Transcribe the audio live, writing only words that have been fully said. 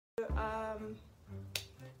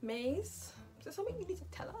Maes, is there something you need to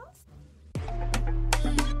tell us?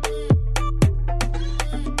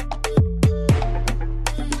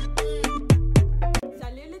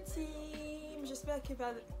 Salut le team, j'espère que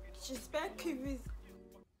vous...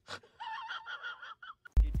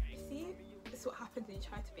 See, this is what happens when you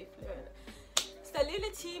try to be fluent. Salut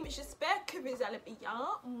le team, j'espère que vous allez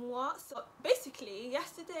bien. Moi, so basically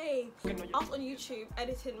yesterday I was on YouTube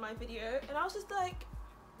editing my video and I was just like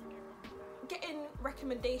getting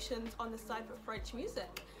recommendations on the side for French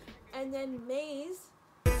music, and then Maes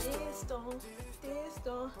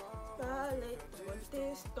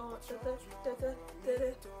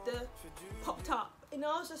popped up and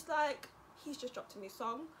I was just like, he's just dropped a new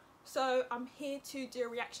song, so I'm here to do a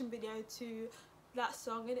reaction video to that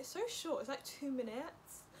song, and it's so short, it's like 2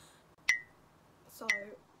 minutes. So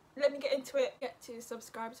let me get into it. Get to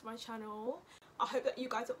subscribe to my channel. I hope that you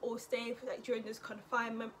guys are all staying like during this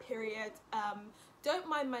confinement period. Don't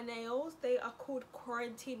mind my nails, they are called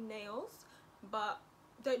quarantine nails, but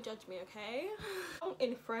don't judge me, okay?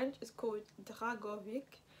 In French it's called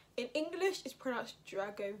Dragovic. In English it's pronounced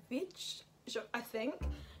Dragovic, I think,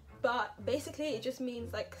 but basically it just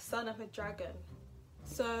means like son of a dragon.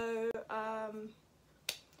 So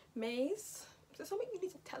Maes, is there something you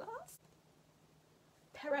need to tell us?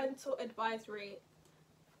 Parental advisory.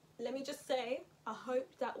 Let me just say, I hope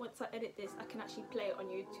that once I edit this I can actually play it on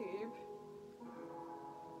YouTube.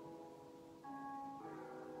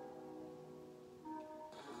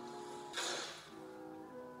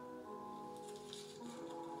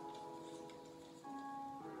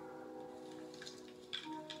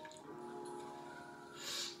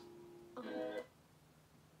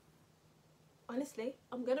 Honestly,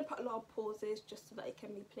 I'm gonna put a lot of pauses just so that it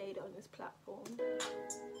can be played on this platform.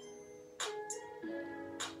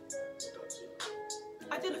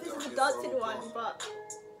 I don't know if this is a dancing one, but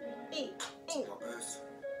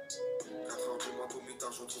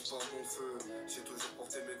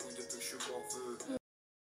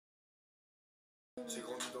J'ai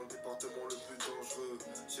grandi dans le département le plus dangereux.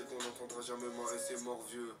 C'est qu'on n'entendra jamais Maes est mort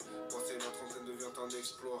vieux. Passer la trentaine devient un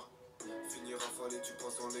exploit. Finir rafalé, tu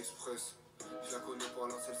passes en express. Je la connais pas,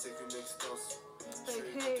 la seule c'est qu'une extase. Je suis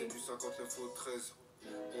écouté du 59 au 13.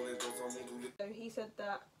 On est dans un monde où les... So he said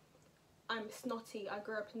that I'm snotty, I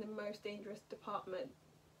grew up in the most dangerous department.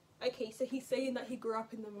 Okay, so he's saying that he grew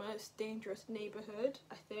up in the most dangerous neighbourhood,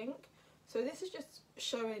 I think. So this is just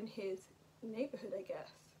showing his neighbourhood, I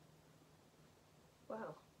guess.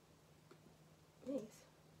 Wow. Nice.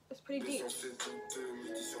 That's pretty deep.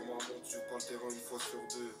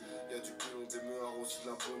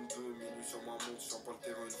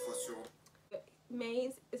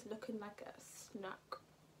 Maes is looking like a snack.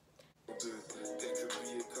 Quelques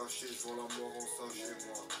billets cachés, je vois la mort en sachet,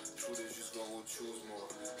 moi. Je voulais juste voir autre chose, moi.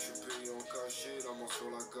 Je suis payé en cachet, la main sur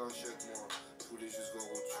la gâchette, moi. Je voulais juste voir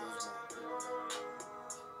autre chose, moi.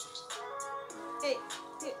 Hey.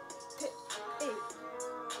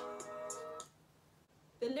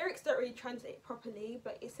 The lyrics don't really translate properly,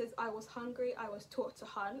 but it says, I was hungry, I was taught to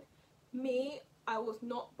hunt. Me, I was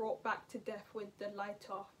not brought back to death with the light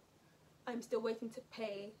off. I'm still waiting to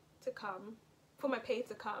pay to come. For my pay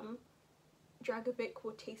to come, Dragovic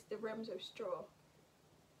will taste the rims of straw.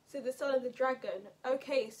 So the son of the dragon.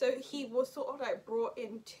 Okay, so he was sort of like brought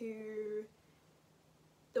into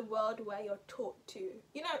the world where you're taught to,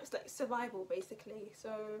 you know, it's like survival basically.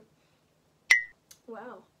 So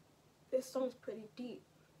wow, this song's pretty deep.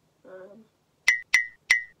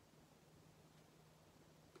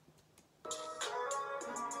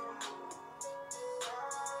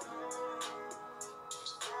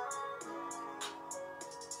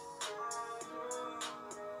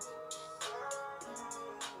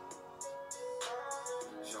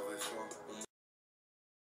 J'avais faim,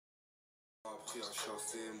 on m'a appris à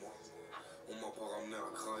chasser, moi. On m'a pas ramené à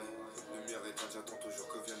graille. Lumière éteinte, j'attends toujours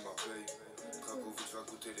que vienne ma paye. Dragovic va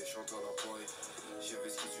goûter les chantes à la paille. J'ai vu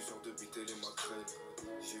ce qui suis sûr de biter les maquerelles.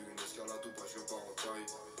 J'ai eu une escalade ou pas, je pars en taille.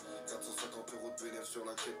 450 € de bénéfice sur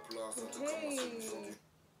la quai de place. Okay.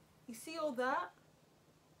 You see all that?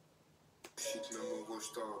 Shit, même au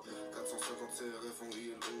Rochta. 450 CRF en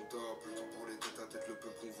IL, on tape. Le temps pour les têtes à tête, le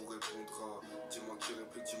peuple, on vous répondra. Dis-moi qui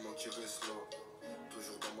réplique, dis-moi qui reste là.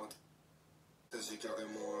 Toujours dans ma tête. J'ai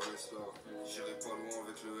carrément un reste là. J'irai pas loin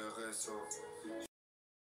avec le RSA.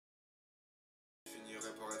 Je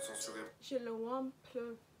finirai par être censuré. Je le vois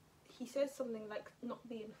pleuve. He says something like not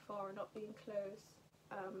being far, not being close.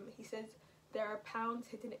 He says there are pounds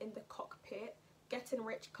hidden in the cockpit. Getting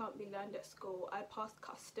rich can't be learned at school. I passed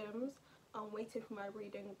customs. I'm waiting for my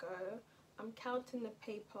read and go. I'm counting the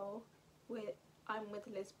paper. I'm with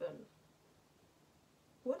Lisbon.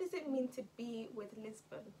 What does it mean? mean to be with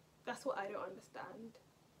Lisbon? That's what I don't understand.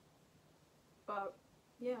 But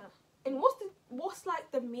yeah. And what's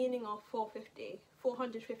like the meaning of 450?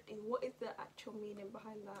 450? What is the actual meaning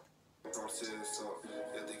behind that? Dans le CSA,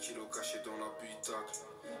 y'a des kilos cachés dans l'habitacle.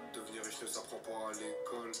 Devenir riche ne s'apprend pas à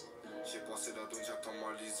l'école. J'ai passé la donne, j'attends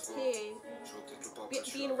ma liste. Je compte le papier.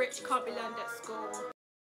 Being rich can't be learned at school.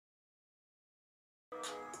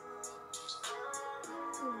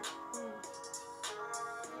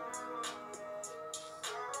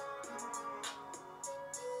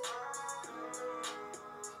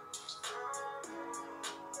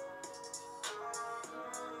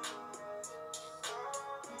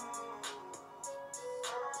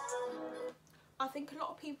 I think a lot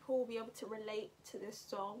of people will be able to relate to this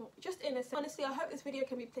song, just in a sense. Honestly, I hope this video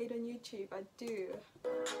can be played on YouTube. I do.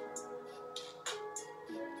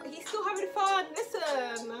 He's still having fun.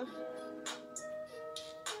 Listen.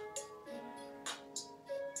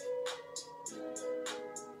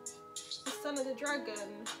 The son of the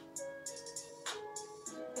dragon.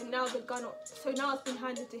 And now the gun. So now it's been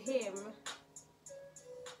handed to him.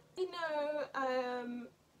 You know,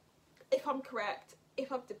 if I'm correct,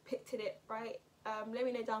 if I've depicted it right. Let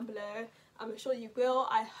me know down below. I'm sure you will.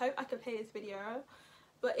 I hope I can play this video,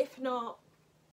 but if not,